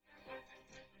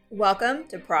Welcome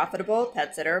to Profitable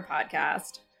Pet Sitter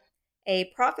Podcast.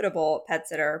 A profitable pet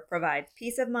sitter provides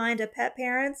peace of mind to pet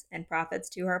parents and profits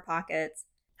to her pockets.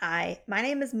 Hi, my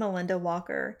name is Melinda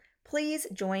Walker. Please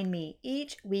join me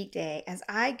each weekday as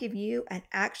I give you an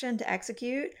action to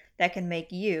execute that can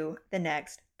make you the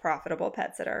next profitable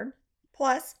pet sitter.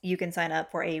 Plus, you can sign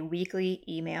up for a weekly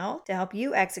email to help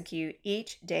you execute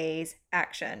each day's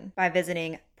action by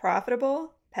visiting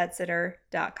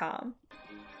profitablepetsitter.com.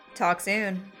 Talk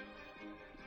soon.